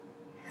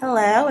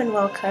Hello and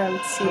welcome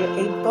to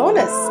a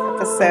bonus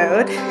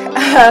episode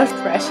of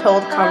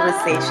Threshold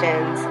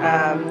Conversations.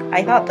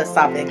 I thought this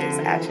topic is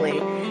actually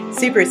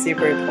super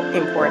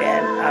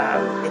important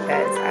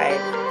because I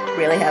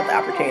really had the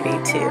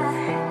opportunity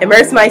to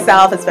immerse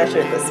myself,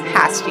 especially this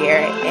past year,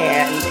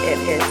 and it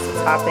is the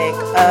topic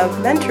of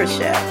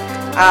mentorship.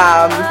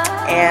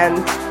 And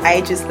I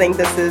just think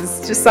this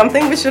is just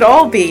something we should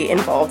all be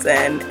involved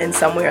in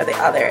some way or the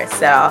other.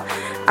 So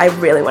I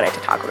really wanted to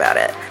talk about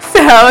it.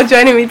 So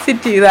joining me to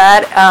do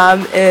that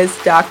is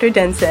Dr.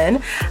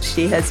 Denson.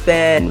 She has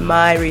been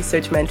my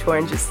research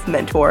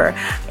mentor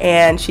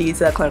and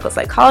she's a clinical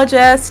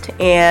psychologist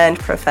and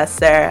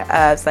professor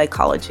of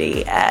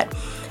psychology at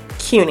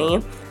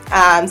CUNY.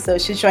 So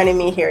she's joining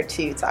me here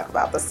to talk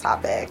about this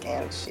topic,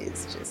 and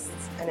she's just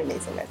an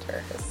amazing mentor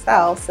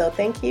herself. So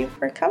thank you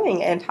for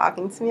coming and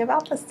talking to me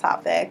about this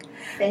topic.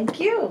 Thank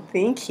you.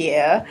 Thank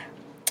you.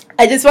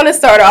 I just want to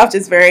start off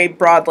just very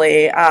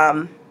broadly.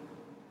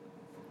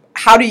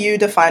 How do you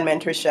define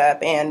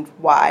mentorship, and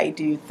why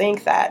do you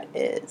think that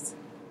is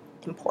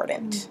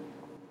important?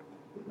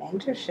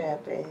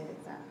 Mentorship is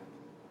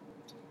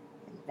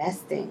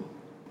investing.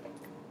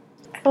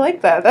 I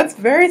like that. That's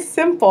very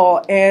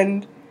simple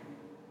and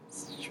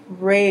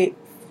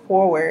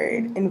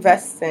straightforward.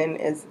 Investing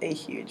is a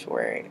huge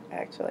word,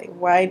 actually.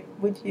 Why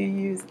would you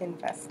use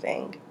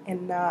investing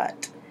and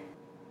not...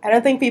 I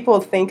don't think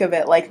people think of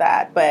it like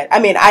that, but I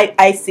mean,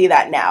 I see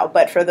that now,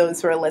 but for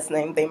those who are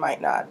listening, they might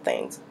not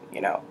think,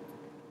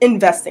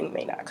 investing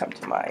may not come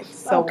to mind.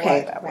 So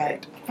okay, why that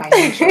right.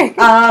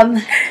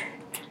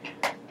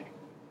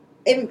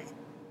 word?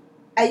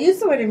 I use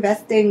the word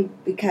investing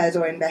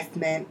or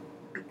investment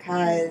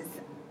because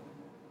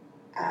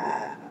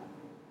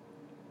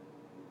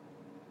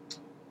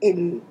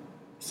in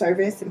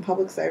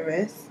public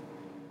service,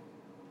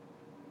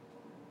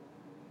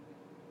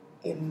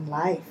 in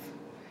life,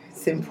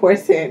 it's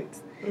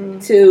important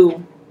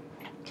to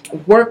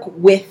work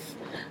with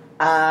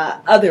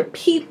other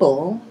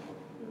people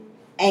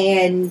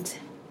and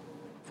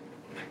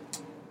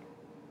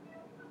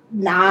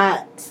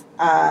not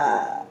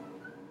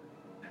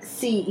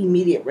see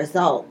immediate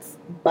results,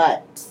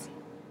 but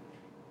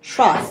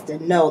trust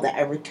and know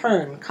that a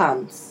return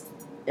comes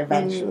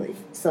eventually.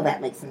 So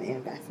that makes an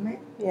investment.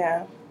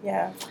 Yeah.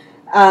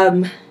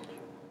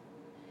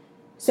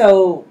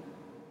 So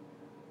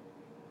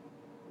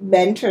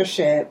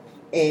mentorship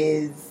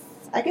is,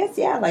 I guess,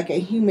 like a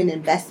human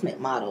investment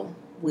model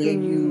where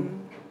you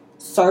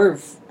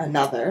serve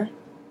another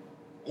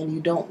and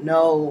you don't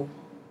know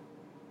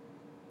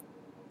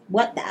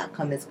what the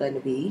outcome is going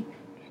to be,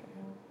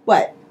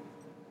 but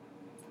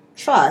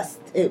trust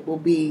it will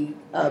be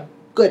a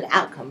good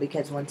outcome,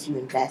 because once you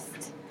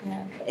invest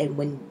and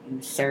when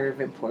you serve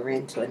and pour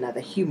into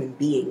another human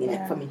being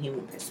from a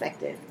human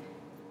perspective,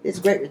 it's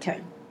a great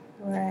return.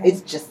 Right.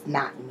 It's just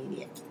not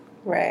immediate.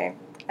 Right.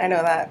 I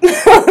know that.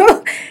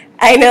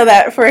 I know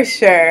that for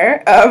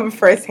sure,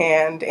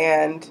 firsthand,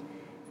 and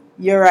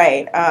you're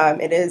right.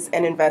 It is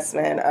an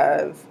investment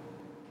of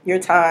your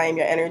time,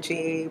 your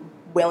energy,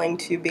 willing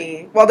to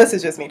be, well, this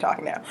is just me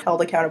talking now, held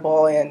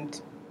accountable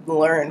and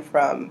learn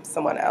from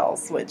someone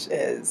else, which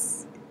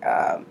is,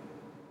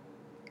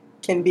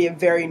 can be a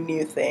very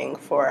new thing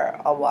for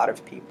a lot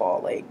of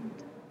people. Like,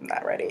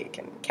 not ready, it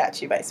can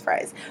catch you by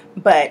surprise.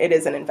 But it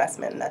is an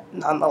investment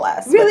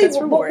nonetheless. Really?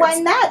 Well, why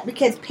not?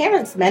 Because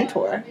parents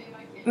mentor.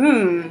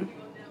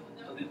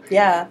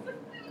 Yeah.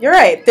 You're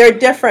right. There are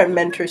different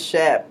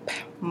mentorship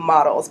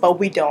models, but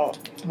we don't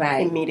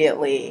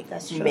immediately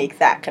make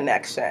that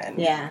connection.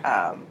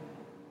 Yeah.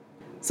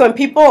 So when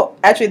people,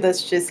 actually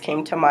this just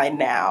came to mind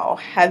now,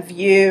 have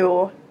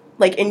you,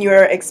 like in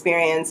your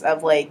experience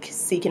of like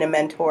seeking a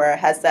mentor,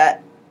 has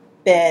that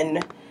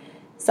been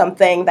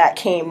something that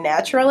came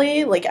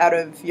naturally, like out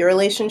of your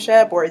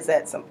relationship, or is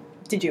it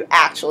did you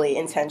actually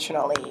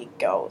intentionally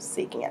go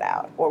seeking it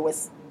out, or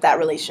was that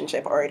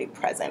relationship already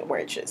present where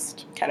it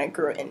just kind of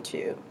grew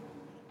into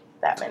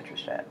that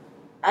mentorship?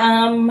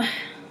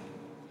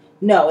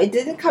 No, it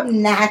didn't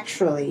come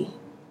naturally.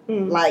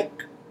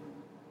 Like,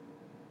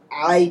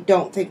 I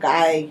don't think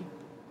I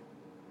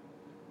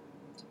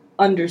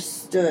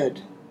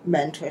understood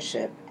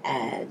mentorship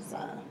as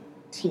a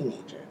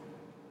teenager.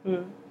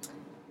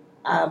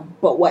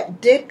 But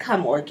what did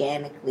come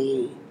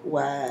organically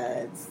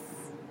was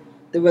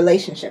the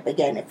relationship.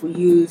 Again, if we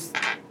use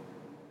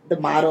the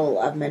model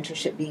of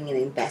mentorship being an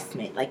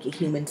investment, like a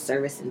human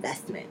service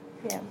investment,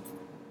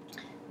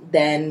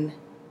 then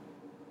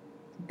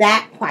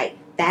that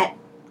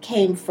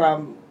came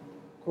from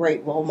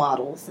great role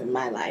models in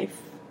my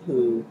life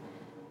who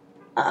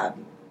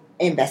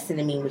invested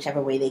in me in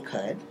whichever way they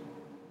could.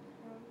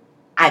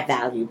 I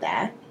value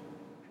that.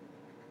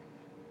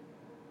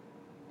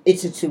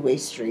 It's a two-way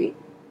street.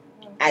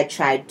 I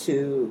tried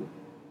to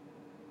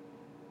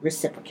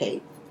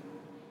reciprocate.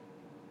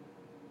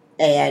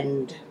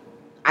 And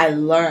I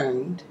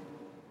learned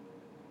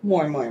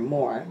more and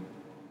more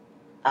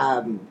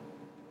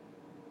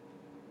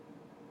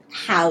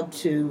how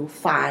to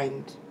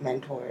find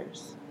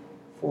mentors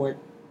for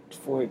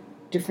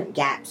different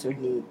gaps or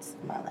needs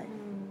in my life.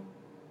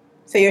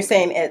 So you're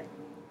saying it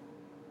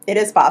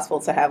is possible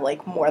to have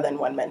like more than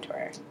one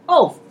mentor?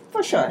 Oh,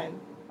 for sure.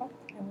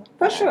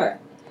 For sure.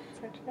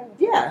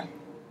 Yeah.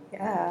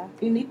 Yeah.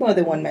 You need more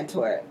than one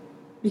mentor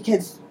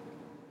because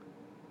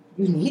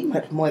you need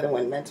more than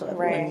one mentor.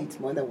 Everyone needs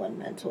more than one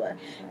mentor.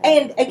 Right.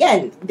 And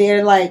again,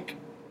 they're like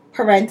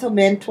parental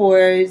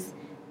mentors,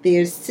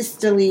 there's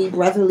sisterly,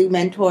 brotherly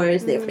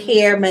mentors, they're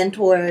peer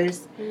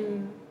mentors,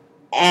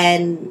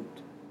 and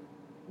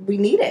we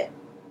need it.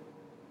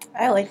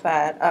 I like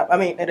that. I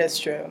mean, it is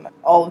true.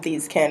 All of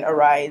these can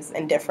arise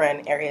in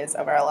different areas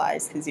of our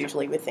lives because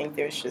usually we think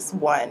there's just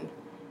one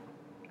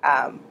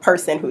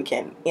person who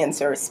can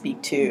answer or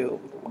speak to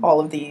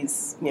all of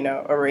these,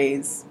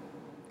 arrays,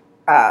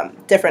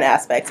 different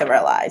aspects of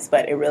our lives,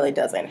 but it really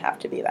doesn't have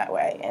to be that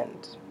way.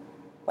 And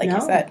like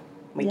you said,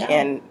 we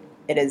can.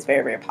 It is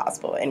very, very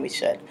possible, and we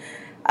should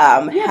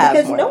have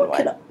because more no than one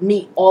could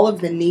meet all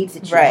of the needs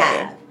that you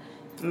have.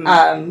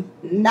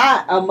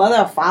 Not a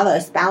mother, a father,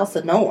 a spouse,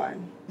 or no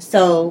one.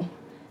 So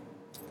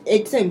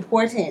it's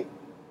important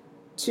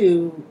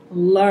to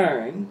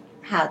learn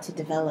how to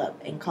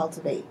develop and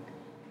cultivate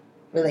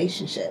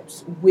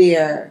relationships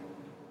where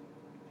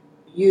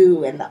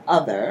you and the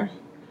other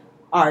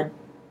are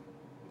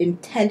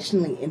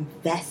intentionally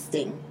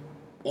investing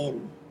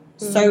in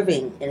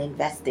serving and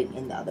investing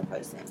in the other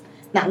person.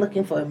 Not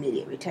looking for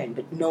immediate return,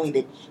 but knowing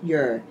that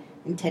you're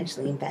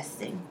intentionally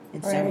investing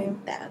in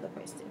serving that other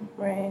person.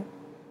 Right.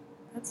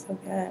 That's so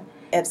good.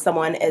 If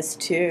someone is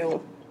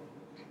to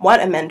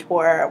want a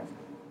mentor,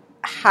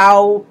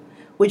 how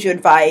would you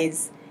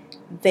advise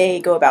they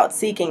go about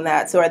seeking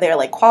that? So are there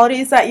like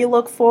qualities that you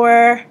look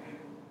for?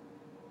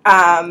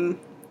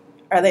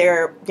 Are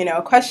there,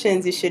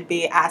 questions you should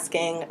be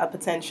asking a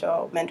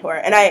potential mentor?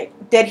 And I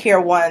did hear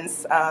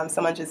once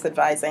someone just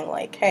advising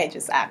like, hey,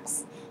 just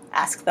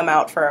ask them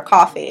out for a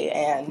coffee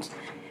and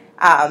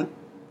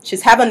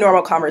just have a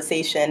normal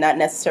conversation, not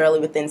necessarily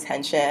with the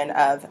intention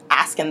of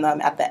asking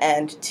them at the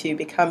end to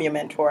become your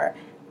mentor,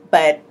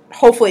 but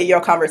hopefully your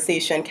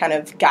conversation kind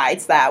of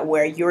guides that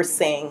where you're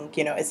saying,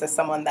 is this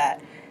someone that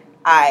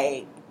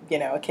I,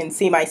 can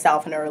see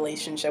myself in a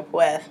relationship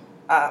with,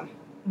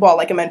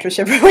 like a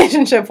mentorship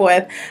relationship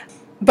with,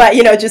 but,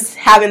 just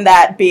having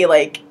that be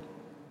like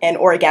an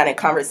organic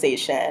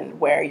conversation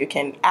where you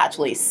can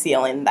actually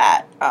seal in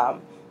that,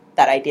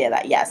 that idea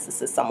that, yes,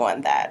 this is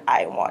someone that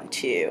I want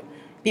to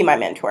be my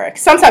mentor.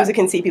 Sometimes you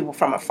can see people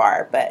from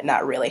afar, but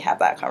not really have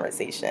that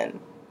conversation,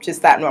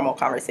 just that normal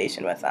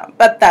conversation with them.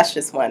 But that's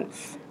just one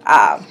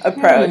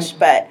approach.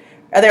 But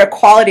are there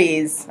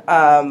qualities,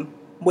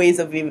 ways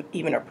of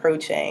even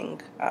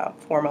approaching,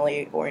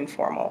 formally or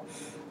informal,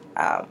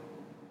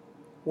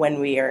 when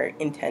we are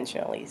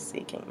intentionally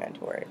seeking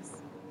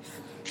mentors?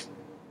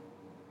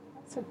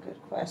 That's a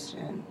good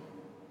question.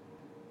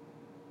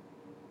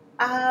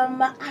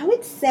 I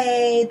would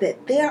say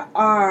that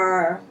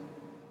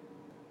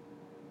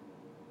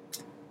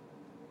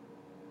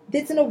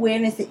there's an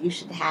awareness that you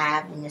should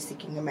have when you're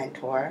seeking a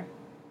mentor.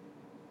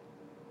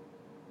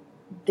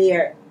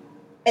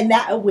 And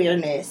that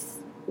awareness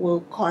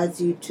will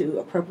cause you to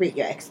appropriate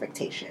your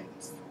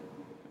expectations.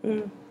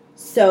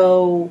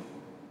 So,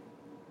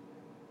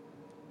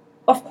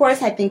 of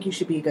course, I think you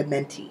should be a good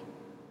mentee.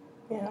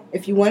 Yeah.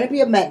 If you want to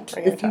be a mentor,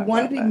 if you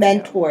want to be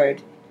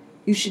mentored,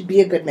 you should be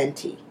a good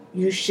mentee.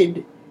 You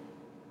should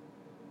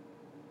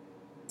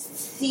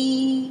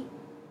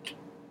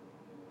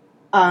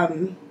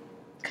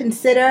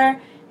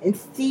consider and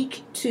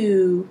seek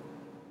to,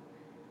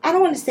 I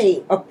don't want to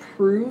say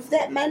approve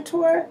that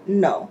mentor,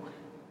 no,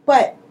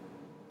 but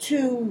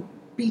to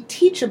be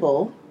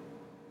teachable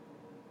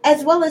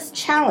as well as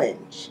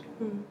challenge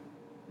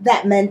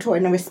that mentor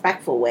in a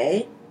respectful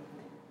way,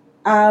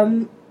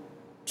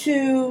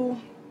 to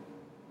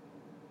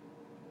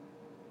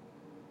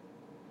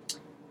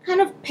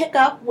kind of pick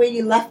up where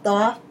you left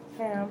off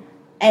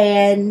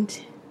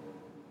and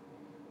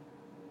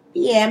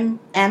be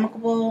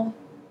amicable,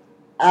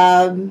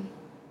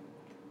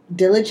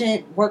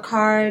 diligent, work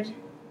hard.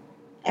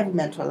 Every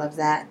mentor loves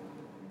that.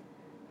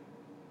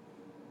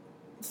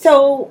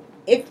 So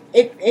if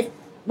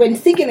when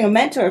seeking a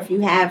mentor, if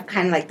you have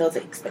kind of like those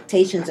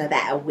expectations or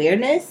that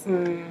awareness,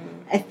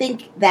 I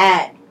think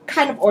that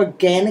kind of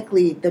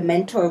organically the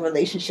mentor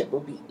relationship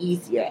will be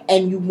easier.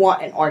 And you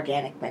want an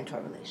organic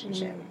mentor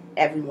relationship.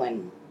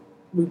 Everyone,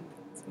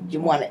 you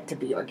want it to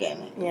be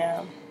organic.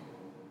 Yeah.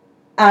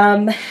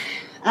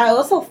 I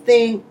also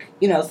think,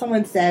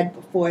 someone said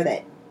before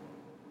that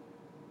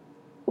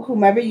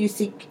whomever you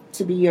seek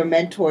to be your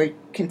mentor,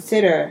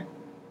 consider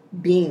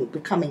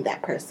becoming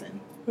that person.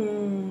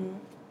 And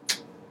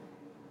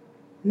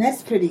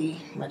that's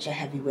pretty much a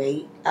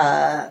heavyweight.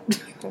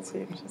 That's what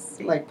you just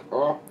see. Like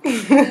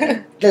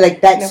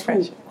that's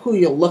who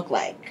you'll look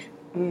like.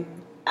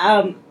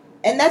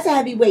 And that's a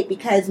heavyweight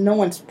because no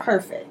one's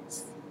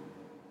perfect.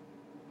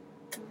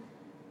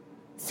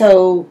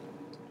 So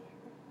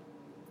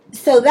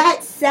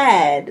that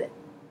said,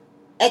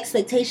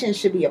 expectations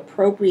should be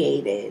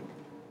appropriated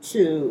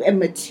to and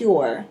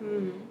mature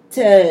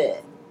to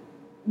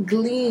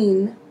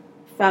glean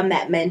from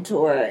that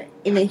mentor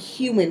in a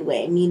human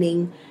way,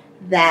 meaning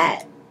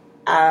that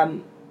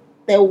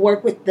they'll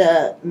work with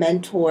the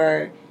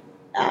mentor.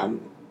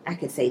 I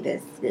could say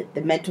this: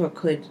 the mentor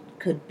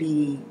could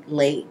be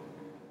late.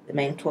 The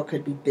mentor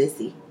could be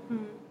busy.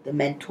 Mm. The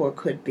mentor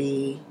could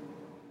be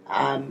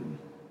can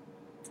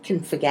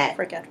forget.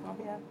 Forgetful,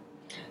 yeah.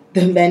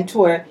 The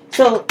mentor.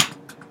 So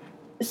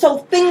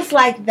things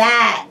like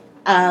that.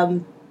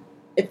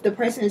 If the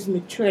person is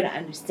mature to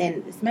understand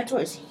that this mentor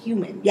is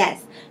human,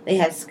 yes, they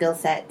have skill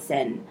sets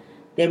and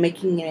they're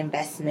making an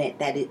investment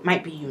that it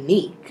might be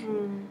unique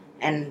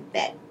and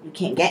that you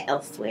can't get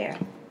elsewhere.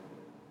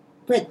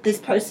 But this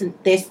person,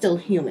 they're still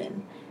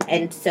human.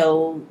 And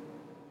so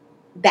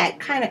that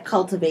kind of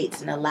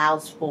cultivates and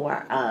allows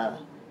for a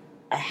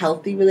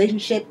healthy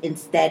relationship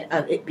instead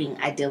of it being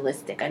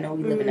idealistic. I know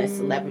we live in a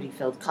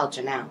celebrity-filled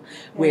culture now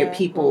where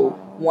people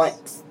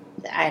want,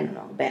 I don't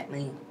know,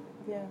 Bentley.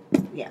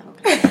 Yeah.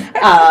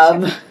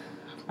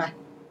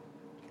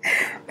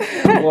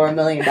 Or $1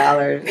 million,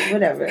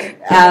 whatever.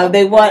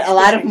 They want a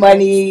lot of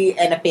money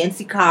and a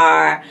fancy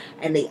car,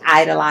 and they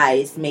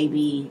idolize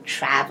maybe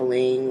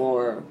traveling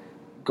or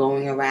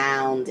going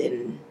around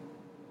and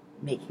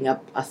making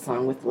up a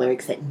song with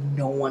lyrics that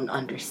no one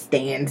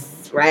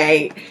understands,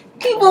 right?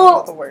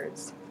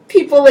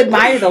 People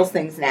admire those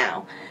things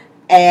now.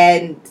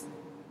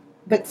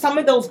 But some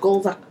of those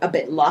goals are a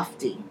bit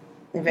lofty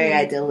and very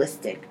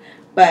idealistic.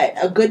 But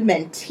a good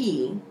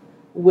mentee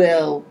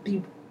will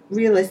be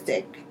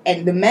realistic,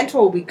 and the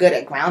mentor will be good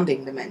at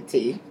grounding the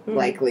mentee,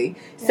 likely.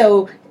 Yeah.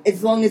 So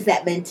as long as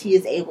that mentee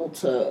is able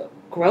to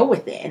grow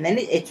with it, and then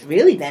it's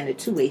really then a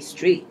two-way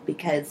street,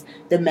 because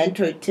the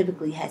mentor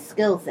typically has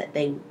skills that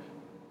they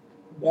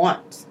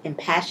want and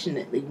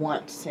passionately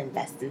want to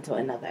invest into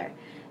another,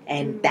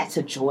 and that's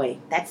a joy.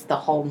 That's the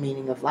whole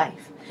meaning of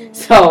life.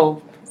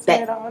 So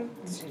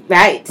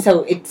right.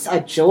 So it's a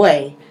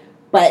joy,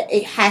 but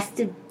it has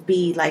to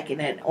be like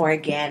in an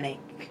organic,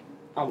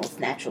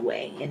 almost natural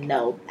way. And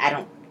no,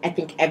 I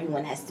think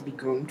everyone has to be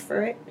groomed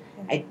for it.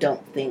 I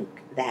don't think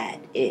that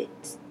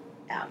it,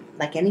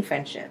 like any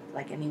friendship,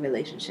 like any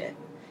relationship,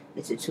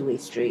 it's a two-way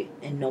street,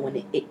 and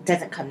it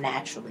doesn't come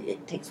naturally.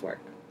 It takes work.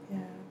 Yeah.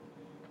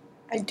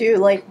 I do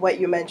like what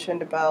you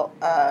mentioned about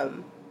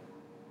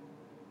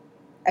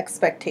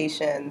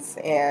expectations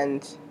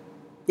and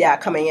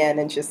coming in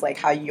and just like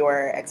how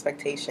your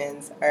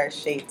expectations are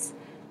shaped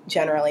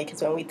generally,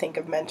 because when we think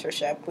of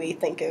mentorship, we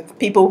think of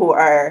people who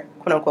are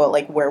quote unquote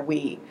like where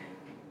we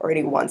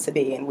already want to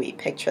be, and we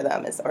picture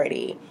them as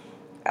already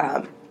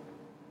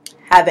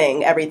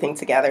having everything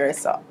together.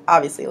 So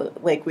obviously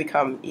like we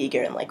come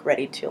eager and like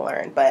ready to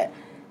learn, but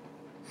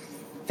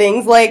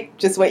things like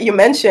just what you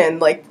mentioned,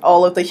 like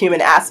all of the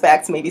human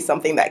aspects, maybe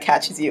something that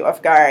catches you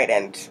off guard,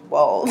 and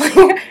well,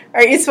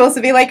 are you supposed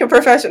to be like a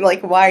professional?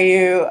 Like, why are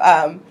you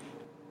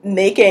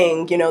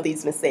making,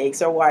 these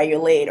mistakes, or why are you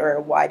late,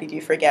 or why did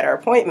you forget our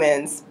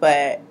appointments?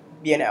 But,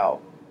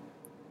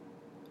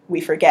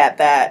 we forget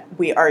that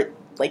we are,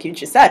 like you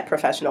just said,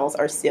 professionals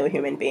are still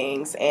human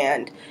beings.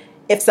 And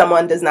if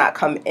someone does not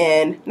come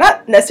in,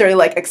 not necessarily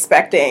like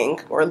expecting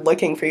or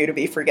looking for you to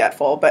be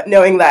forgetful, but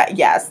knowing that,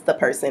 yes, the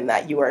person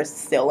that you are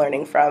still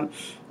learning from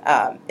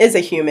is a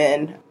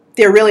human,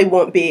 there really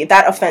won't be,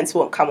 that offense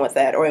won't come with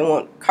it, or it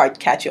won't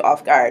catch you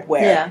off guard,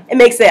 where it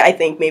makes it, I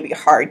think, maybe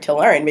hard to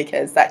learn,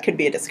 because that could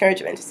be a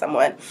discouragement to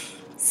someone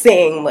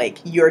seeing, like,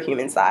 your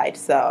human side.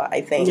 So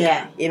I think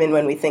even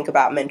when we think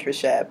about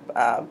mentorship,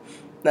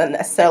 not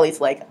necessarily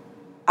to, like,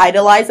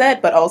 idolize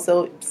it, but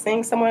also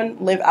seeing someone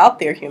live out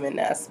their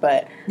humanness.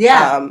 But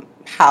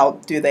how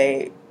do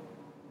they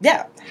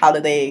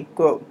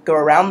go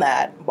around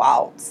that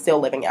while still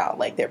living out,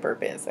 like, their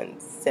purpose,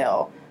 and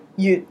still...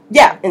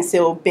 and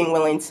still being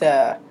willing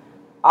to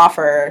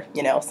offer,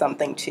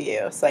 something to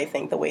you. So I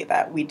think the way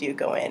that we do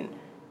go in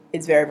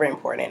is very, very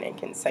important, and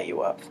can set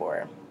you up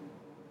for,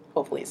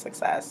 hopefully,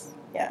 success.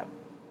 Yeah,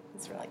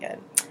 it's really good.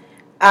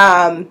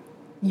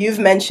 You've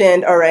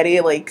mentioned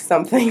already, like,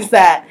 some things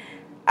that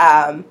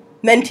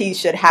mentees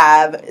should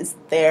have. Is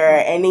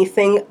there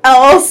anything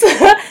else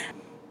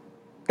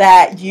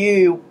that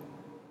you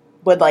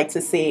would like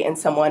to see in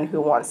someone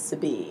who wants to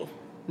be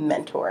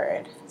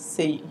mentored?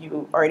 So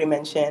you already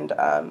mentioned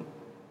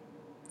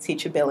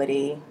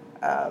teachability,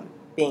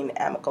 being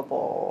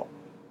amicable.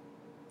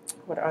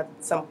 What are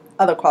some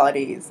other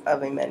qualities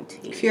of a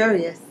mentee?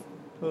 Curious.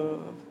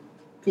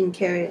 Being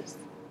curious,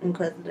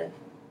 inquisitive.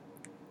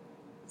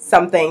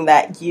 Something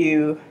that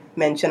you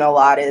mention a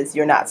lot is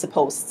you're not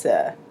supposed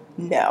to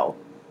know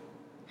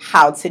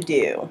how to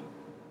do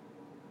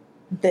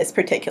this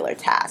particular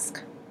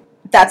task.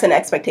 That's an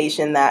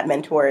expectation that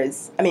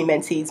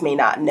mentees may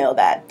not know,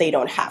 that they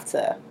don't have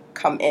to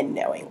come in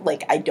knowing.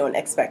 Like, I don't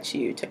expect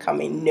you to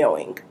come in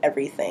knowing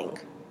everything.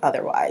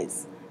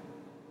 Otherwise,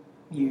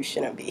 you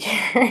shouldn't be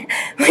here.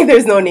 Like,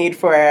 there's no need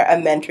for a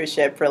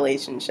mentorship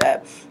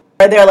relationship.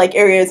 Are there, like,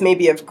 areas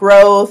maybe of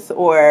growth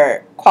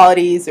or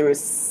qualities or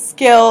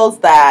skills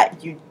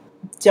that you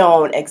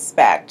don't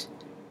expect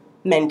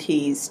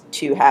mentees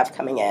to have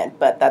coming in,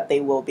 but that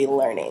they will be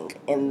learning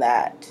in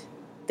that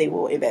they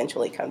will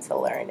eventually come to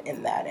learn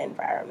in that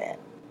environment.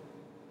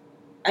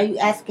 Are you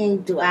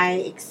asking, do I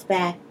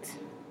expect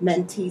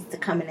mentees to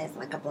come in as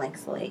like a blank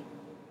slate?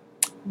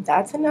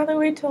 That's another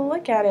way to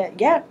look at it.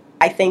 Yeah.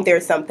 I think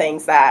there's some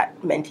things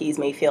that mentees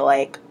may feel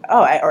like,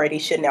 oh, I already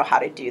should know how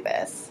to do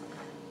this.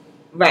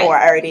 Right. Or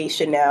I already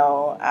should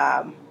know,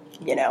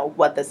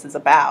 what this is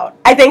about.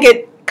 I think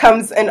it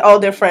comes in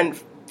all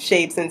different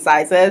shapes and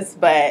sizes,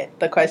 but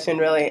the question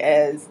really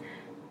is,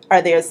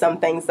 are there some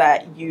things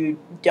that you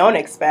don't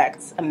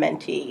expect a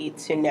mentee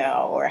to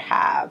know or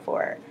have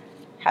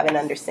an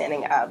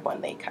understanding of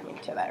when they come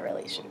into that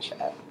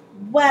relationship?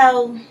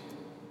 Well,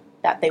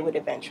 that they would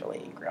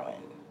eventually grow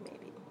in,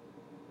 maybe.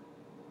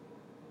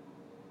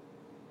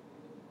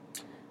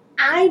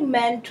 I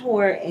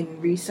mentor in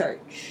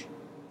research,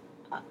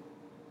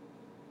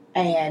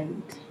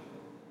 and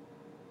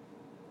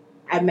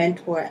I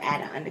mentor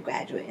at an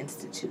undergraduate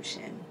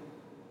institution.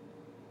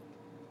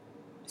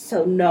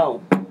 So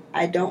no,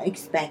 I don't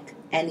expect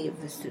any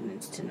of the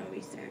students to know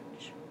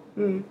research.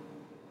 Mm.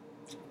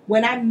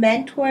 When I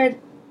mentored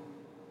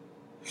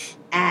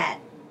at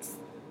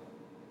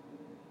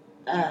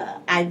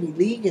Ivy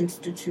League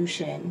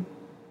institution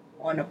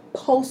on a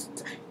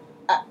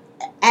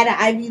at an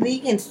Ivy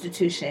League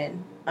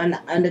institution on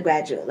the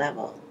undergraduate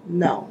level,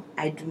 no,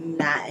 I do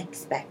not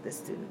expect the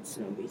students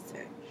to know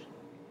research.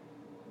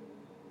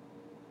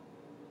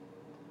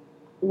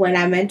 When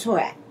I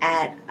mentor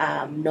at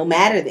no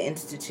matter the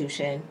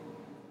institution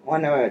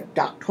on a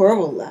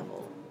doctoral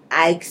level,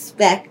 I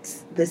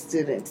expect the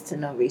students to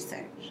know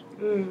research.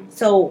 Mm.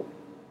 So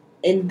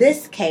in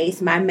this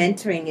case, my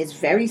mentoring is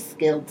very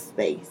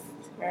skills-based.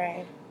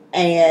 Right.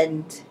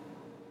 And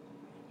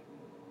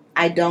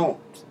I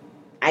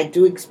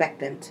do expect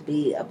them to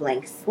be a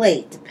blank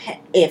slate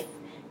if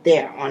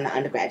they're on the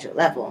undergraduate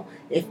level.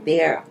 If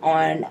they're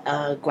on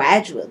a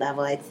graduate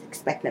level, I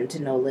expect them to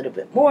know a little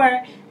bit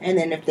more. And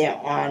then if they're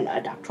on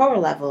a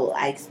doctoral level,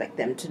 I expect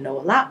them to know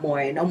a lot more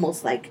and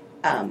almost like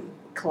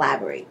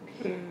collaborate.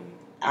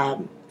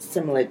 Mm.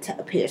 Similar to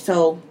a peer.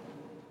 So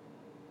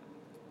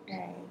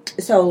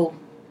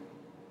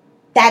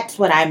that's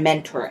what I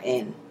mentor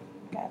in.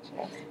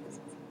 Gotcha.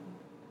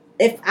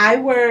 If I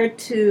were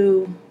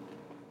to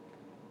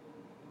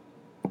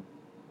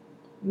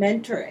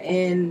mentor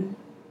in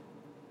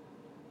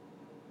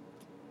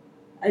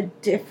a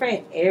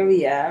different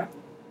area,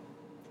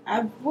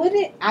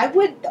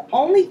 the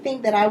only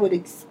thing that I would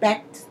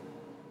expect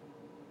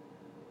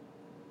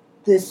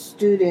the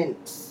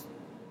students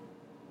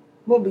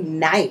would be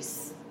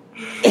nice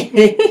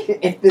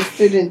if the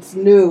students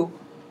knew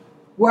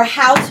were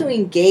how to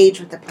engage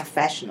with the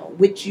professional,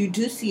 which you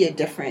do see a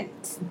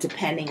difference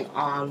depending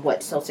on what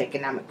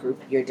socioeconomic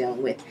group you're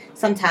dealing with.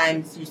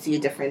 Sometimes you see a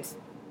difference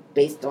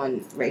based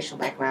on racial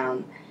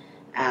background,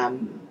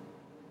 and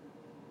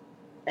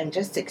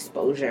just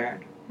exposure,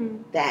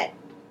 that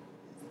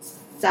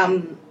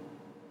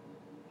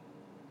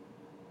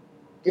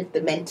if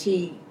the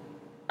mentee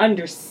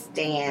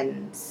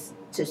understands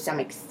to some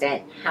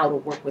extent how to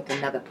work with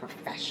another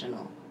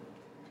professional,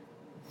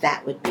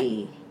 that would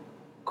be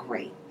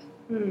great.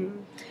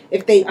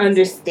 If they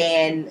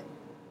understand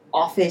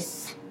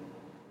office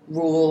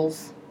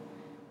rules,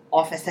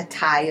 office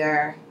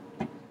attire,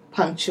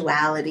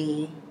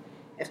 punctuality,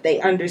 if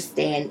they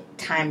understand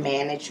time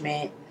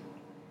management,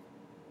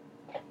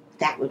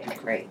 that would be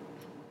great.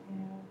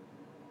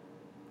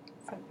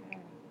 Yeah. Okay.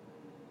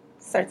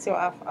 Starts you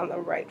off on the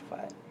right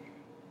foot.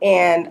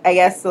 And I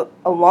guess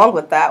along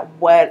with that,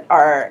 what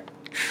are,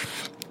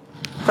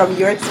 from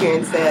your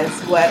experiences,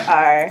 what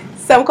are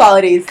some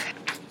qualities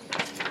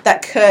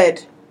that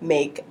could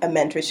make a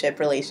mentorship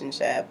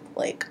relationship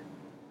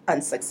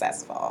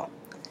unsuccessful?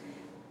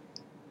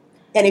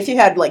 And if you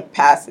had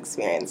past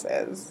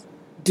experiences,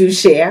 do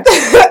share.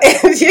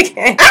 If you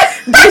can,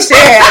 do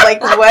share.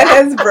 What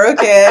has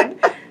broken?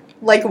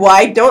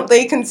 Why don't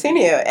they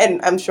continue?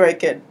 And I'm sure it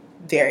could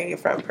vary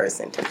from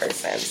person to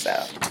person.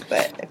 So,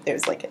 but if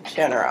there's a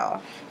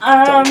general,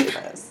 don't do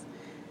this.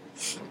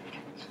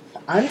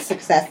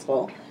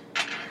 Unsuccessful.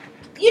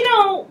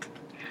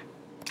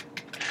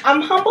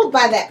 I'm humbled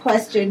by that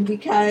question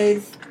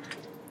because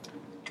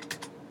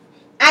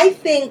I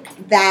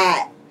think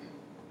that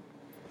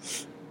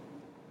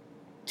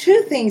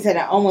two things that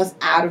are almost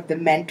out of the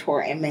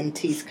mentor and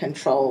mentee's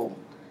control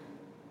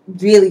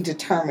really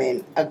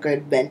determine a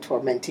good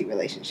mentor-mentee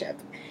relationship.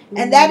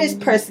 And that is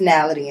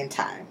personality and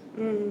time.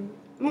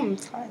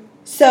 Time.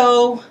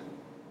 So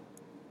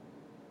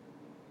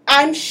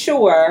I'm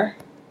sure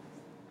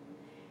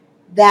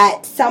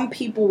that some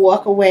people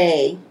walk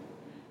away,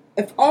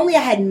 if only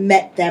I had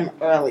met them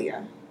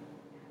earlier.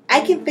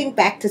 I can think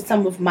back to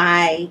some of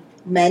my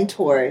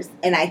mentors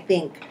and I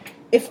think,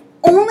 if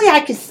only I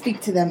could speak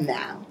to them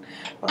now.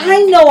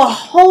 I know a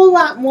whole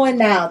lot more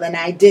now than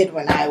I did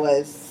when I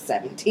was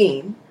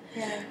 17.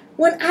 Yeah.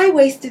 When I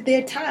wasted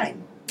their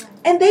time.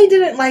 And they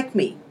didn't like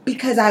me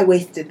because I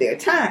wasted their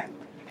time.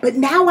 But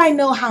now I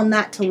know how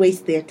not to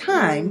waste their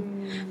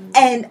time.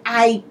 And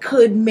I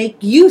could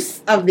make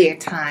use of their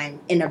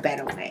time in a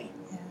better way.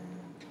 Yeah,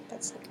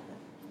 that's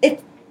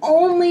good.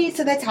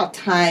 so that's how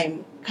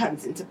time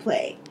comes into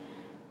play.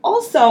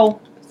 Also,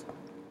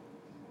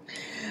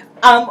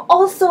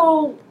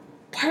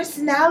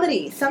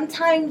 personality.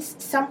 Sometimes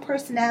some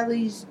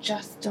personalities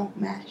just don't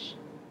mesh.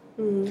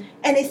 And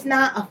it's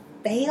not a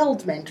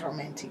failed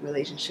mentor-mentee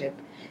relationship.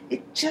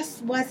 It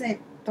just wasn't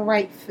the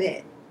right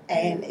fit.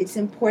 And it's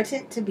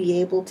important to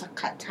be able to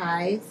cut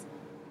ties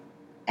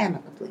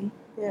amicably.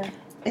 Yeah.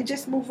 And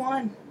just move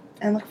on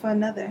and look for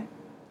another.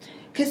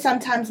 Because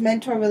sometimes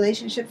mentor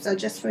relationships are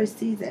just for a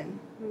season.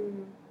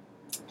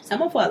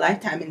 Some are for a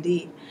lifetime,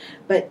 indeed.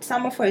 But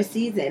some are for a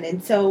season.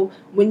 And so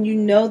when you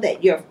know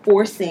that you're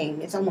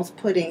forcing, it's almost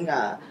putting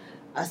a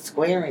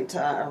square into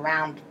a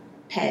round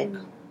peg.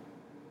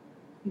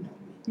 You know.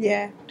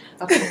 Yeah.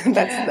 Okay.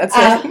 that's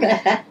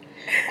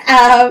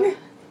it.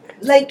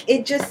 Like,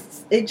 it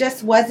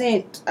just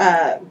wasn't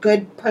a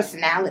good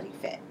personality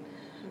fit.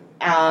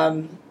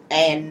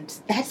 And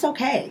that's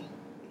okay.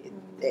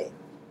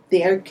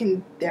 There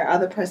are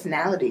other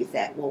personalities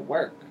that will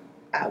work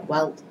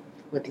well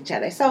with each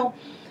other. So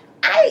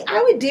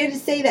I would dare to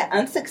say that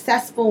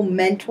unsuccessful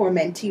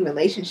mentor-mentee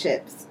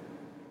relationships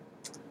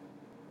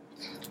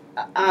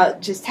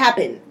just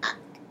happen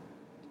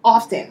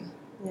often.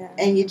 Yeah.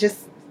 And you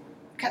just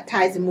cut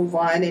ties and move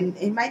on, and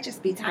it might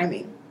just be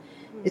timing.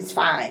 It's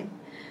fine.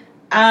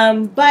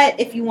 But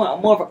if you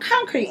want more of a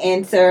concrete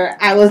answer,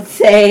 I would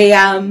say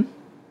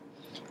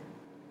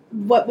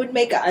what would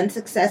make an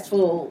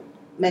unsuccessful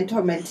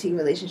mentor-mentee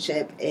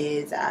relationship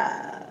is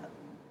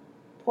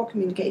poor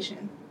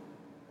communication.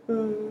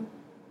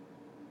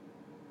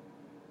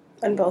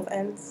 On both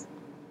ends?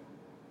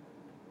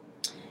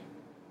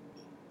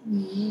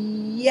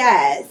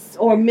 Yes,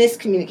 or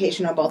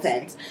miscommunication on both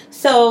ends.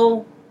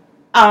 So,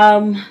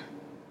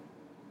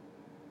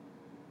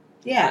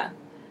 yeah.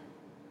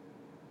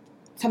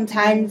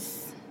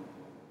 Sometimes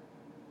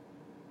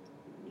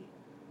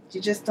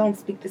you just don't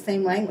speak the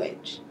same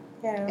language.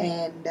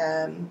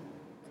 Yeah.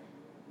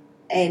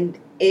 And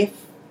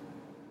if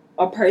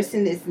a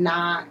person is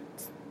not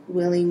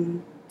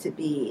willing to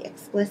be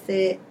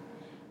explicit,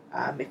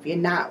 if you're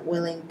not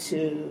willing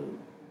to...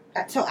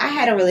 So I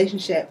had a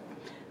relationship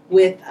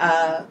with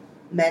a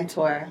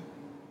mentor,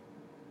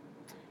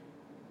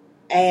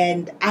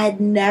 and I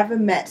had never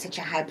met such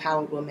a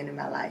high-powered woman in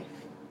my life.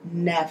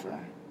 Never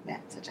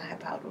met such a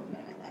high-powered woman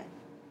in my life.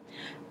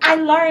 I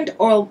learned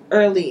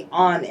early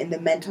on in the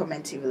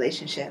mentor-mentee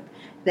relationship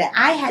that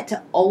I had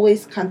to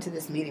always come to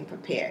this meeting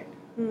prepared.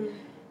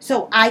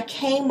 So I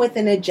came with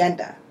an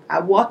agenda. I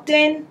walked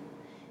in,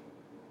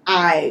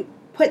 I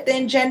put the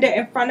agenda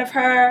in front of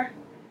her,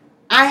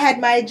 I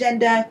had my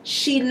agenda,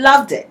 she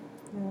loved it.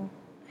 Yeah.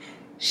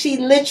 She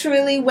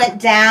literally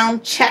went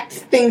down, checked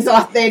things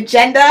off the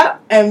agenda,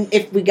 and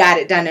if we got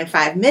it done in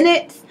 5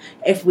 minutes,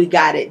 if we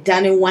got it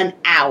done in 1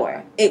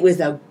 hour, it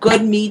was a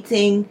good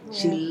meeting. Yeah.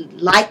 She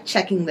liked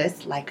checking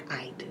lists like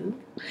I do.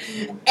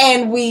 Yeah.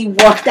 And we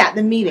walked out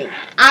the meeting.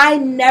 I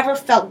never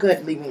felt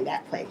good leaving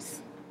that place.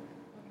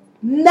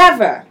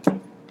 Never.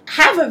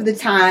 Half of the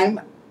time,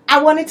 I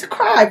wanted to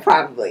cry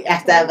probably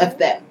after I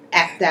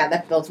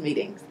left those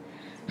meetings.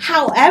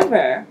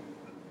 However,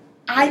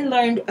 I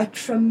learned a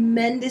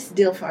tremendous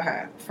deal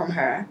from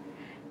her,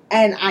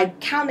 and I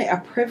count it a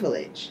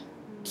privilege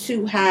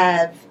to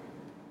have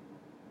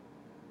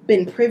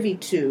been privy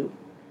to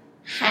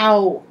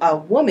how a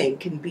woman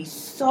can be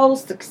so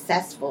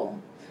successful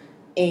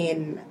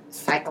in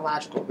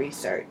psychological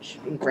research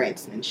and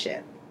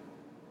grantsmanship.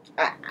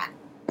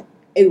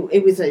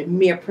 It was a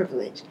mere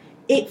privilege.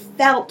 It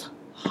felt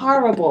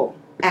horrible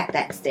at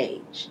that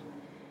stage.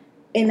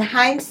 In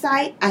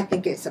hindsight, I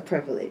think it's a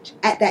privilege.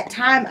 At that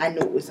time, I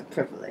knew it was a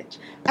privilege.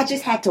 I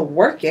just had to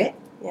work it.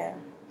 Yeah.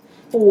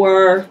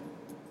 Work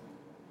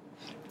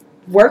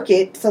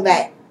it so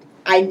that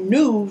I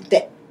knew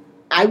that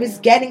I was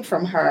getting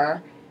from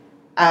her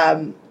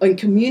and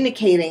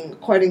communicating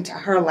according to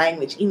her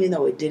language, even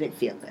though it didn't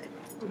feel good.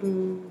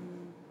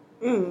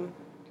 You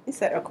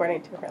said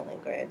according to her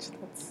language.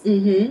 That's...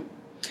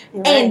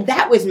 Right. And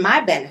that was my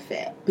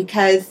benefit,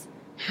 because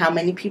how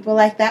many people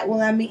like that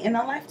will I meet in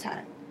a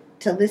lifetime?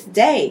 Till this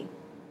day,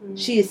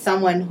 she is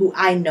someone who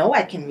I know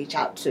I can reach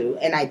out to,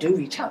 and I do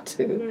reach out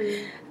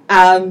to.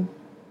 But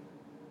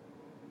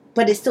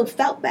it still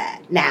felt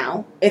bad.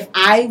 Now, if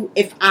I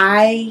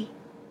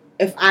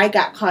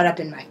got caught up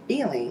in my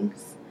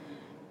feelings,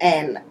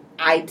 and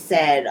I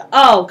said,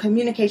 "Oh,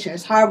 communication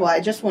is horrible.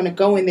 I just want to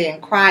go in there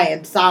and cry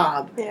and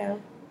sob,"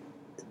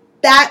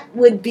 that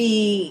would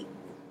be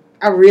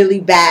a really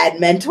bad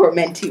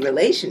mentor-mentee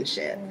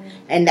relationship,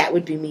 and that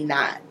would be me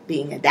not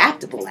being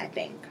adaptable. I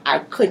think I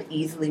could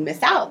easily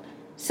miss out.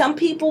 Some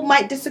people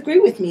might disagree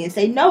with me and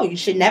say, no, you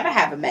should never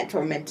have a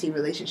mentor-mentee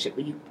relationship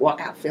where you walk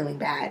out feeling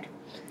bad.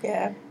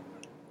 Yeah.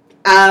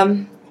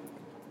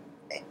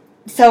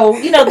 So,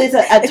 there's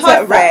a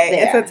toss-up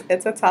there.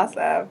 It's a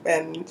toss-up.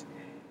 And,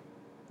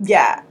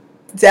 yeah,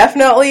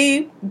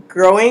 definitely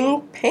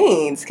growing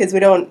pains, because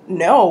we don't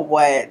know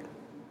what...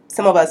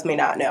 Some of us may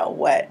not know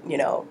what,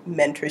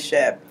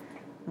 mentorship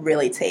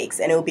really takes.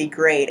 And it would be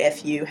great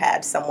if you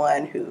had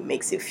someone who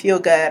makes you feel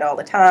good all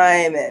the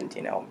time and,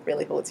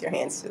 really holds your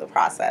hands through the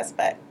process.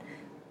 But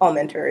all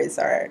mentors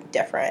are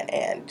different,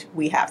 and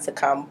we have to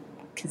come,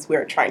 because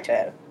we're trying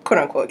to, quote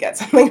unquote, get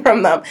something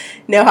from them,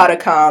 know how to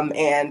come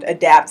and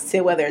adapt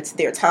to whether it's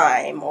their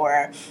time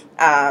or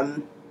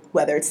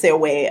whether it's their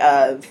way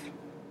of,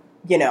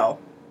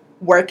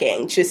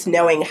 working, just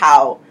knowing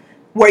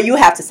where you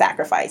have to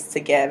sacrifice to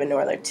give in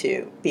order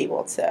to be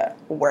able to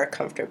work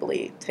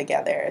comfortably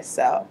together.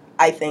 So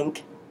I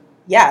think,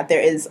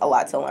 there is a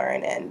lot to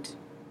learn, and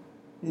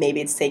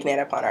maybe it's taking it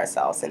upon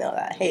ourselves to know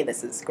that, hey,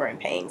 this is growing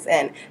pains.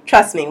 And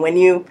trust me, when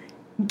you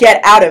get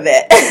out of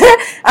it,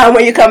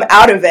 when you come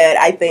out of it,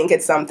 I think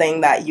it's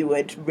something that you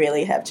would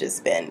really have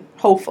just been,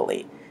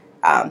 hopefully,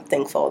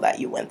 thankful that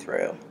you went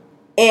through.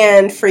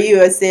 And for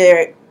you, is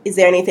there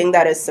anything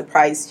that has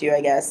surprised you, I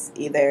guess,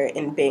 either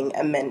in being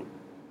a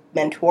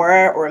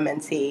mentor or a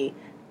mentee,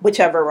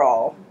 whichever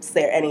role? Is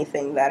there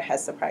anything that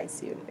has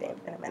surprised you in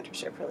being in a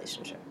mentorship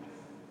relationship?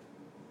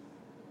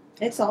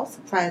 It's all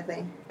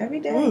surprising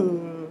every day.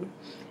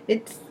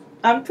 It's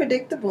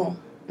unpredictable.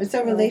 It's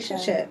a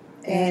relationship,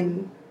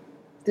 and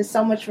there's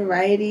so much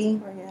variety.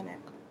 Organic.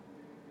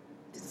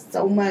 There's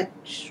so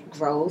much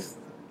growth,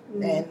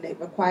 and it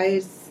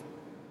requires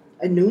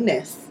a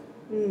newness.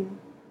 It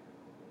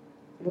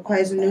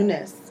requires a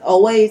newness.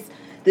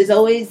 There's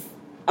always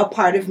a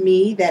part of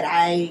me that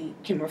I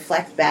can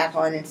reflect back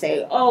on and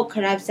say, oh,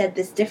 could I have said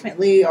this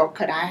differently, or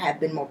could I have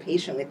been more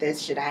patient with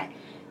this?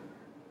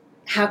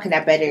 How can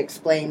I better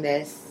explain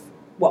this?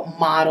 What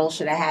model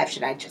should I have?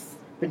 Should I just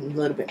been a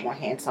little bit more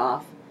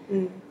hands-off?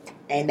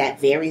 And that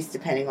varies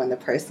depending on the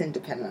person,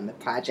 depending on the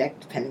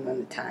project, depending on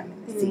the time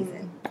and the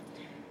season.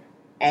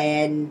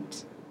 And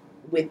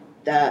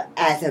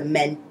as a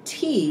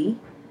mentee,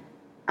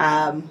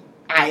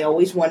 I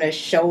always want to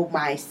show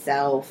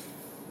myself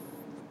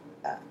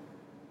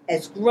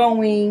as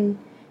growing,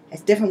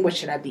 as different. What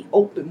should I be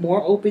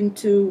more open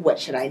to? What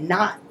should I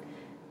not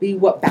be?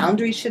 What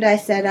boundaries should I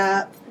set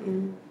up?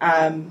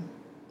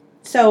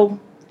 So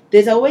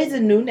there's always a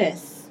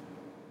newness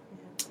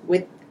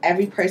with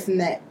every person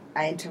that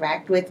I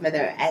interact with,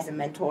 whether as a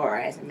mentor or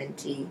as a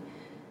mentee.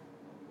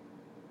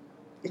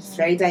 It's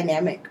very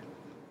dynamic.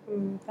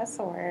 That's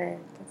a word.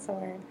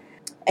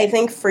 I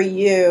think for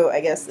you, I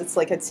guess it's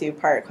like a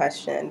two-part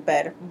question,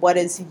 but what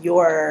is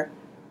your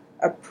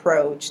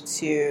approach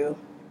to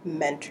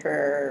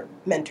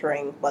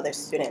mentoring, whether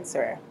students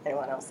or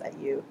anyone else that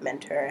you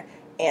mentor?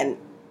 And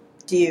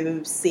do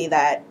you see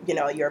that,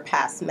 your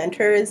past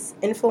mentors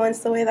influence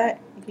the way that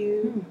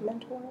you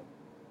mentor?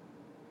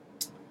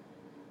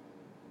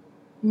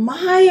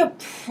 My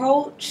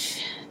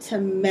approach to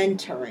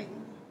mentoring.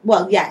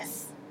 Well,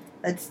 yes.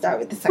 Let's start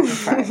with the second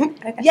part.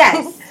 Okay.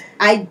 Yes,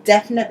 I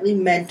definitely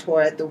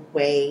mentor the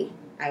way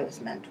I was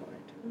mentored.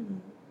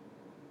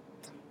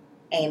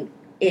 And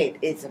it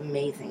is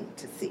amazing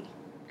to see,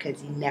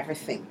 because you never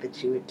think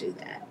that you would do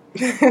that.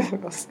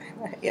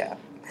 Yeah.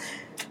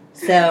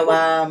 So,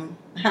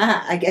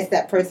 I guess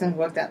that person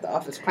walked out the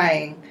office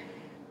crying.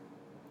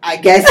 I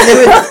guess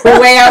it was the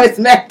way I was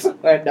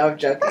mentored. No, I'm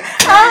joking.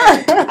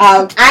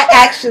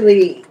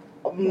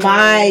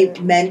 My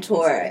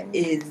mentor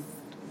is,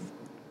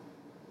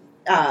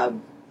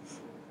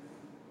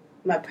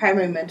 my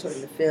primary mentor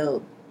in the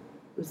field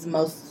was the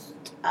most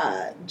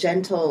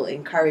gentle,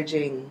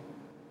 encouraging,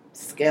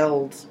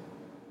 skilled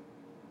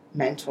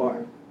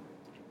mentor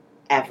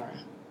ever.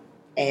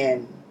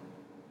 And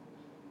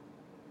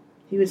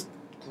he was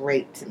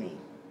great to me.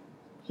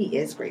 He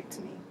is great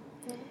to me.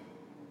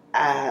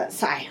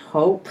 So I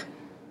hope,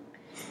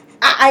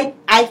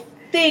 I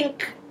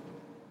think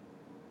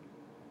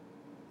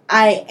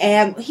I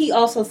am. He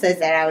also says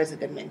that I was a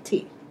good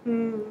mentee.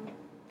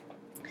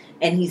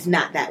 And he's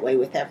not that way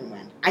with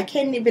everyone. I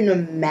can't even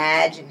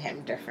imagine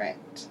him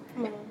different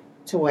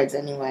towards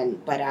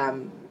anyone. But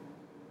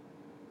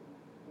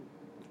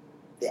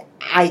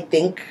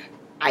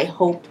I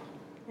hope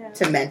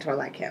to mentor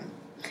like him.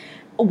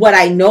 What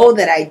I know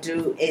that I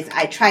do is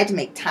I try to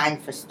make time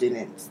for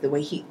students the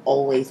way he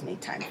always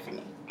made time for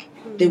me.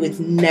 There was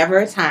never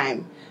a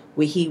time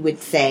where he would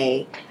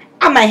say,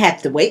 I might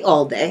have to wait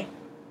all day.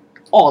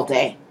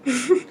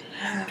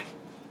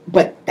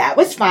 But that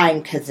was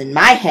fine, because in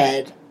my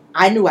head,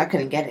 I knew I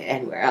couldn't get it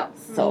anywhere else.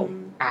 So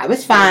I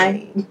was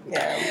fine.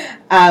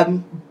 Yeah.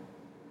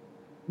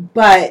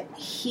 But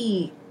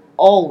he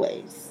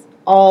always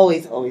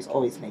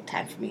made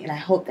time for me. And I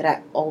hope that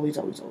I always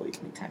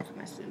make time for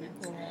my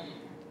students.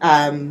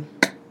 And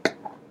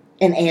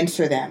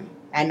answer them.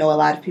 I know a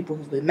lot of people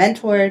who've been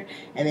mentored,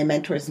 and their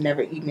mentors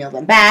never email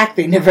them back.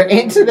 They never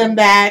answer them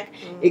back.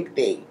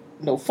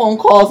 No phone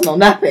calls, no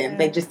nothing.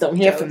 They just don't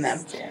hear from them.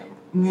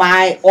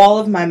 All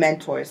of my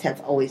mentors have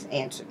always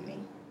answered me.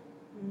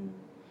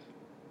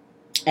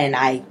 And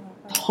I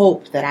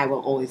hope that I will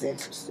always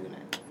answer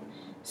students.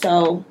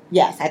 So,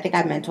 yes, I think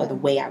I mentor the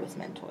way I was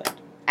mentored.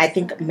 I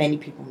think many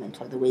people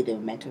mentor the way they were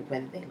mentored,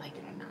 whether they like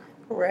it or not.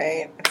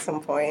 Right, at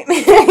some point.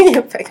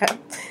 You pick up.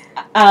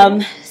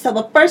 So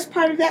the first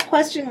part of that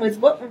question was,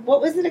 what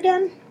was it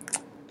again?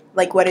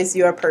 like, what is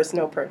your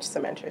personal approach to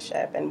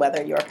mentorship, and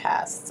whether your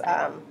past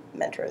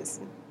mentors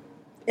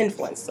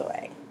influenced the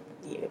way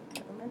you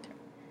become a mentor?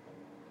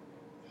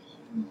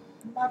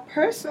 My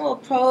personal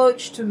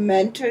approach to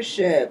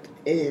mentorship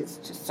is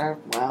to serve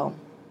well.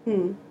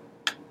 Serve.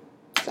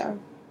 So,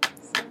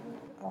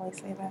 I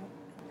always say that.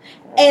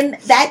 And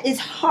that is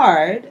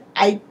hard.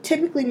 I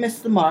typically miss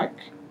the mark,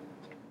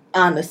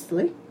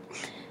 honestly,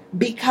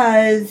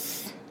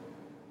 because,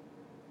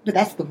 but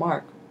that's the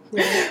mark.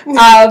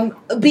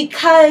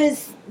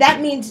 Because that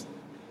means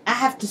I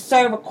have to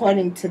serve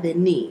according to the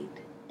need.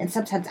 And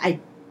sometimes I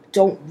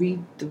don't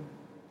read the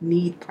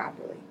need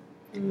properly.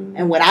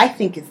 And what I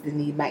think is the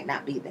need might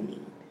not be the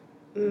need.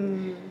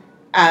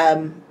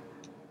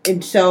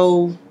 And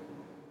so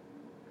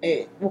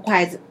it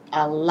requires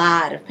a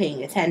lot of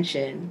paying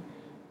attention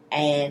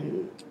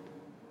and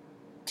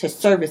to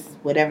service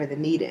whatever the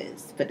need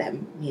is. But that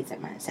means that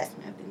my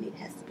assessment of the need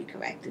has to be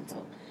correct. And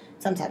so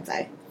sometimes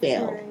I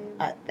fail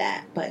at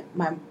that. But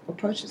my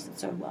approach is to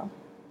serve well.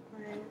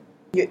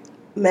 You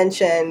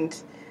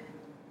mentioned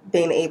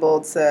being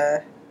able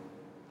to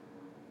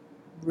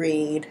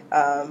read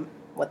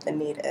what the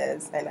need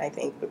is, and I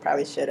think we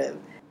probably should have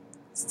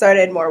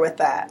started more with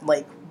that.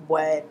 Like,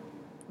 what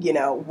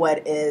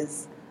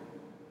is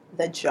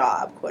the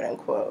job, quote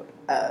unquote,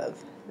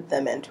 of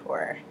the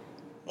mentor,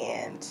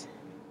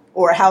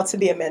 or how to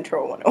be a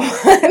mentor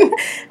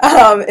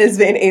 101 is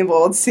being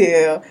able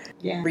to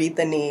read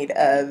the need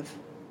of,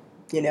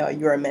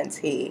 your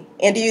mentee.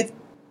 And do you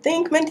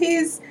think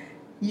mentees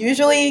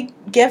usually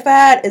give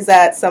that? Is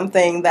that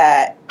something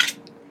that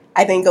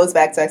I think goes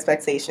back to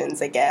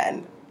expectations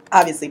again?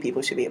 Obviously,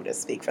 people should be able to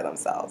speak for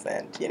themselves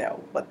and,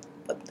 what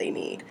they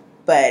need.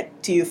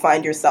 But do you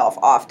find yourself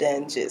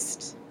often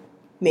just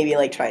maybe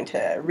like trying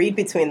to read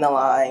between the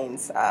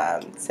lines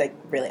to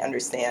really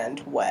understand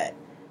what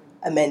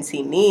a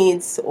mentee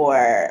needs?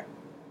 Or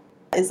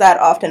is that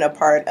often a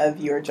part of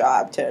your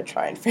job to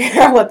try and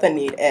figure out what the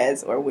need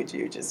is? Or would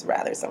you just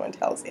rather someone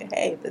tells you,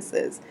 hey, this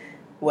is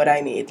what I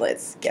need,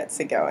 let's get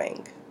to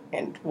going?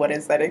 And what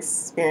is that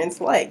experience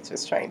like,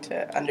 just trying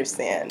to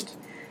understand?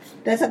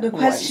 That's a good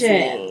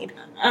question.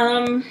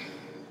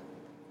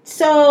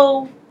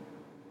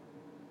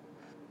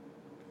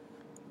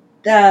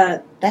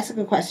 That's a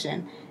good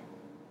question.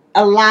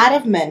 A lot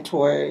of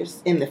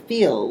mentors in the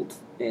field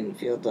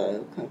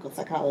of clinical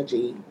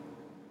psychology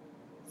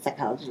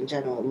in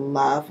general,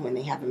 love when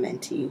they have a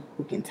mentee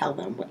who can tell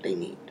them what they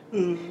need.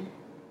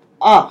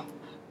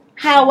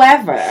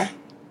 However,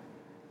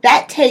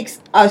 that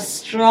takes a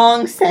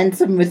strong sense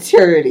of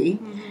maturity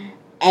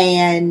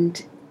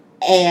and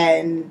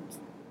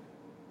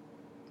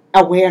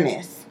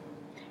awareness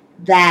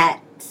that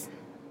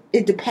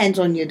it depends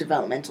on your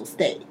developmental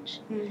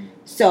stage.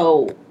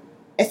 So,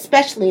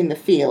 especially in the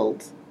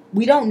field,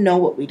 we don't know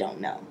what we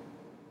don't know.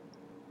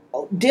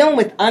 Dealing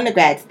with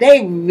undergrads,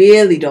 they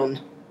really don't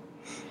know.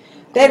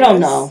 They don't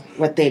know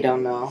what they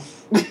don't know.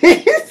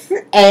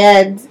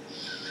 And,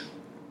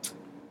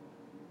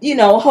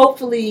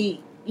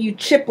 hopefully you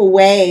chip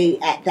away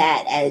at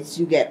that as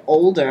you get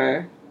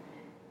older.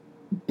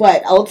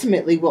 But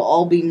ultimately, we'll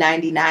all be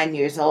 99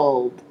 years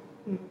old,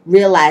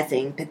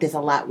 realizing that there's a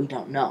lot we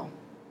don't know.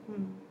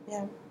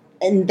 Yeah.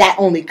 And that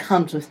only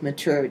comes with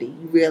maturity.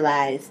 You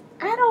realize,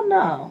 I don't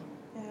know.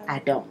 Yeah. I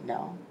don't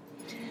know.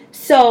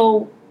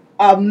 So,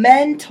 a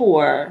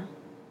mentor,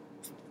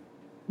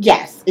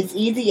 yes, it's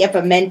easy if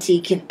a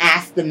mentee can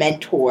ask the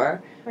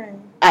mentor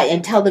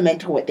and tell the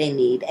mentor what they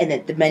need, and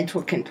that the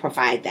mentor can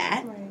provide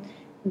that.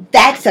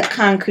 That's a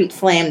concrete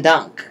slam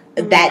dunk.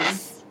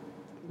 That's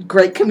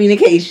great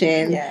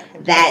communication. Yeah,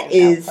 that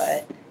is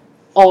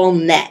all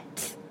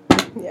net.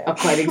 Yeah.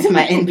 According to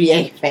my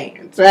NBA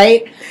fans,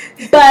 right?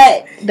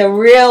 But the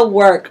real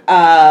work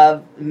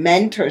of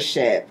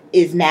mentorship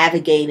is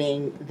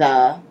navigating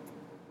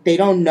they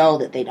don't know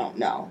that they don't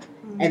know.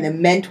 And the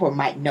mentor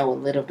might know a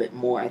little bit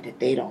more that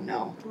they don't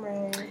know.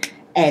 Right.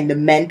 And the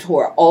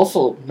mentor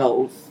also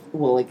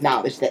will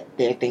acknowledge that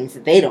there are things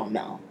that they don't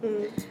know.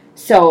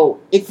 So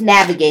it's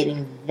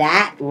navigating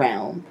that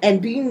realm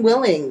and being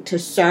willing to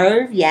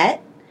serve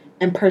yet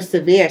and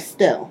persevere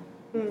still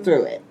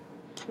through it.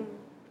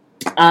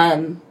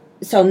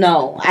 So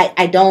no,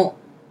 I don't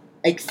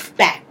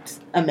expect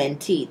a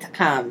mentee to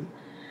come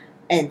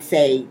and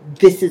say,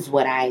 this is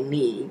what I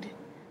need.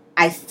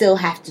 I still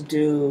have to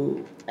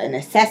do an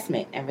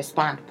assessment and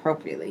respond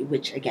appropriately,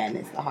 which again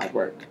is the hard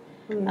work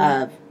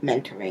of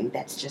mentoring.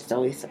 That's just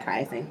always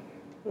surprising.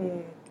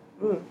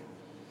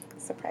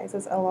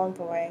 Surprises along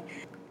the way.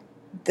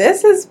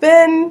 This has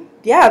been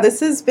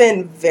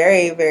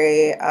very,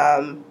 very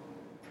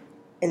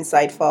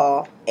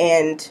insightful,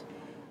 and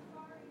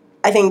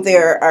I think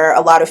there are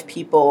a lot of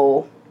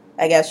people,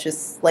 I guess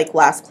just like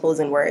last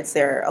closing words,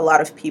 there are a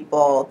lot of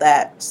people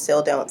that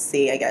still don't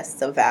see, I guess,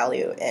 the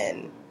value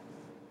in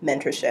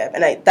mentorship.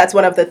 And that's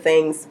one of the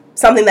things,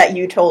 something that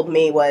you told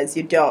me was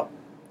you don't,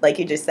 like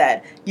you just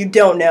said, you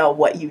don't know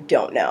what you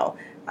don't know.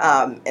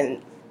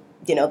 And,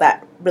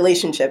 that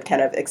relationship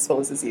kind of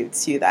exposes you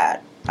to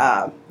that,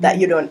 that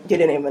you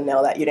didn't even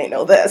know that you didn't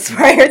know this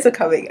prior to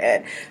coming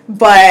in.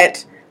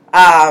 But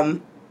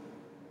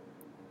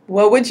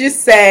what would you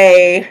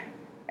say,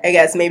 I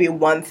guess maybe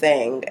one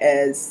thing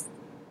is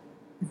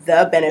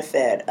the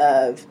benefit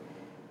of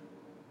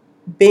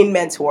being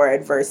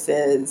mentored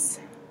versus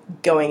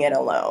going it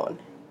alone?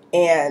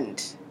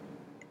 And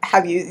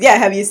have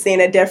you seen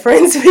a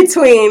difference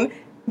between,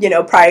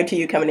 prior to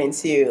you coming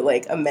into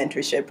like a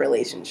mentorship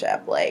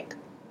relationship, like,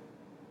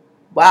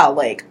 wow,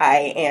 like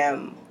I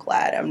am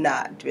glad I'm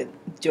not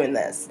doing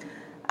this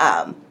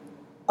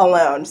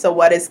alone. So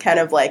what is kind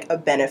of like a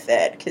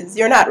benefit? Because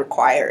you're not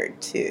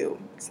required to.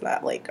 It's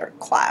not like a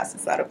class.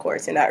 It's not a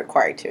course. You're not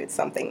required to. It's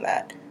something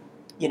that,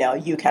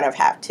 you kind of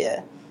have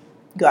to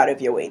go out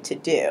of your way to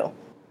do.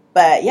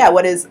 But yeah,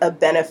 what is a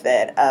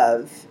benefit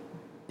of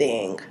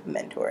being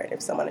mentored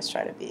if someone is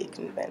trying to be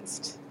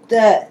convinced?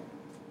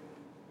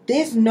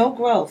 There's no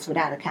growth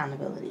without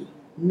accountability.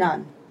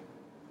 None.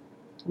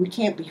 We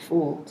can't be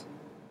fooled.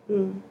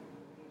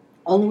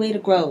 Only way to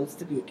grow is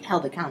to be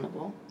held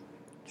accountable.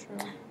 True.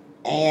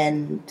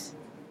 And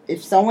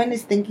if someone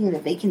is thinking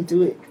that they can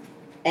do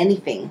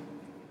anything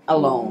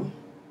alone,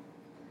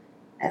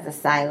 as a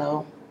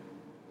silo,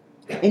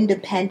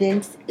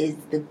 independence is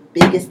the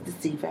biggest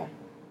deceiver.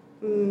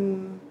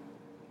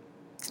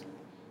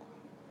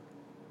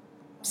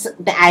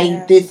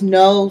 There's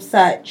no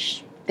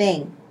such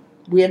thing.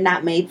 We are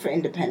not made for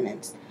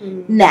independence.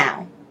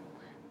 Now,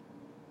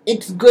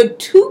 it's good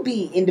to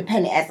be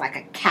independent as like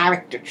a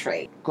character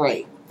trait.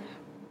 Great.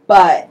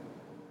 But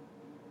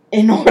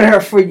in order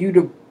for you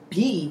to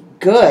be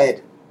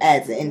good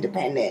as an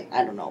independent,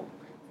 I don't know,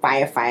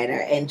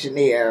 firefighter,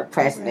 engineer,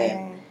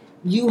 president,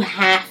 you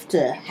have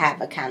to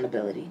have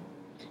accountability.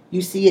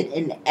 You see it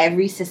in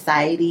every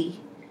society.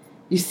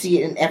 You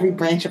see it in every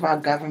branch of our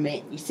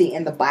government. You see it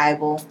in the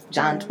Bible,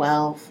 John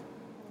 12.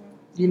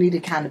 You need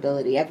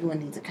accountability. Everyone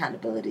needs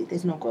accountability.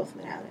 There's no growth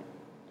without it.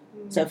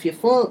 So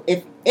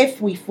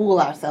if we fool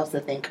ourselves to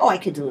think, oh, I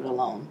could do it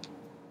alone,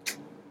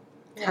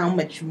 how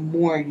much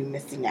more are you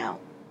missing out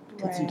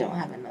because you don't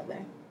have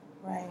another?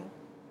 Right.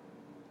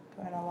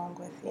 Going along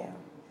with you.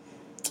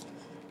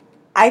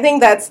 I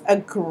think that's a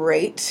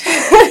great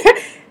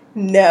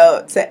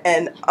note to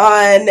end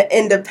on.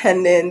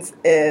 Independence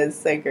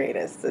is the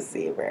greatest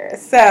deceiver.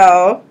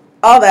 So,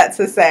 all that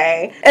to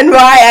say, and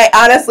why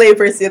I honestly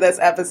pursue this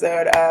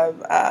episode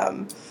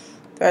of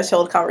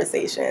Threshold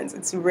Conversations,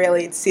 it's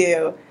really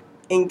to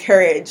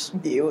encourage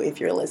you, if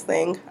you're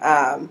listening,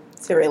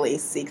 to really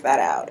seek that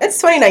out. It's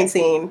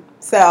 2019,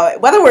 so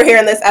whether we're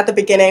hearing this at the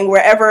beginning,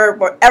 whatever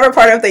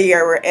part of the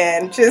year we're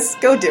in,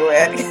 just go do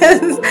it,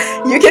 because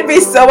you can be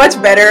so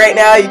much better right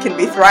now. You can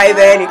be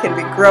thriving, you can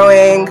be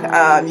growing,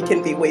 you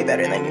can be way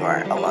better than you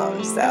are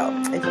alone.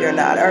 So if you're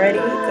not already,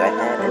 go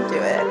ahead and do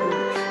it.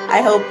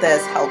 I hope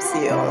this helps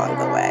you along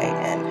the way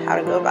and how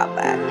to go about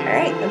that. All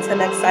right, until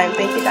next time,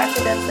 thank you,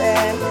 Dr.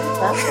 Denson.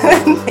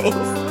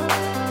 Thanks.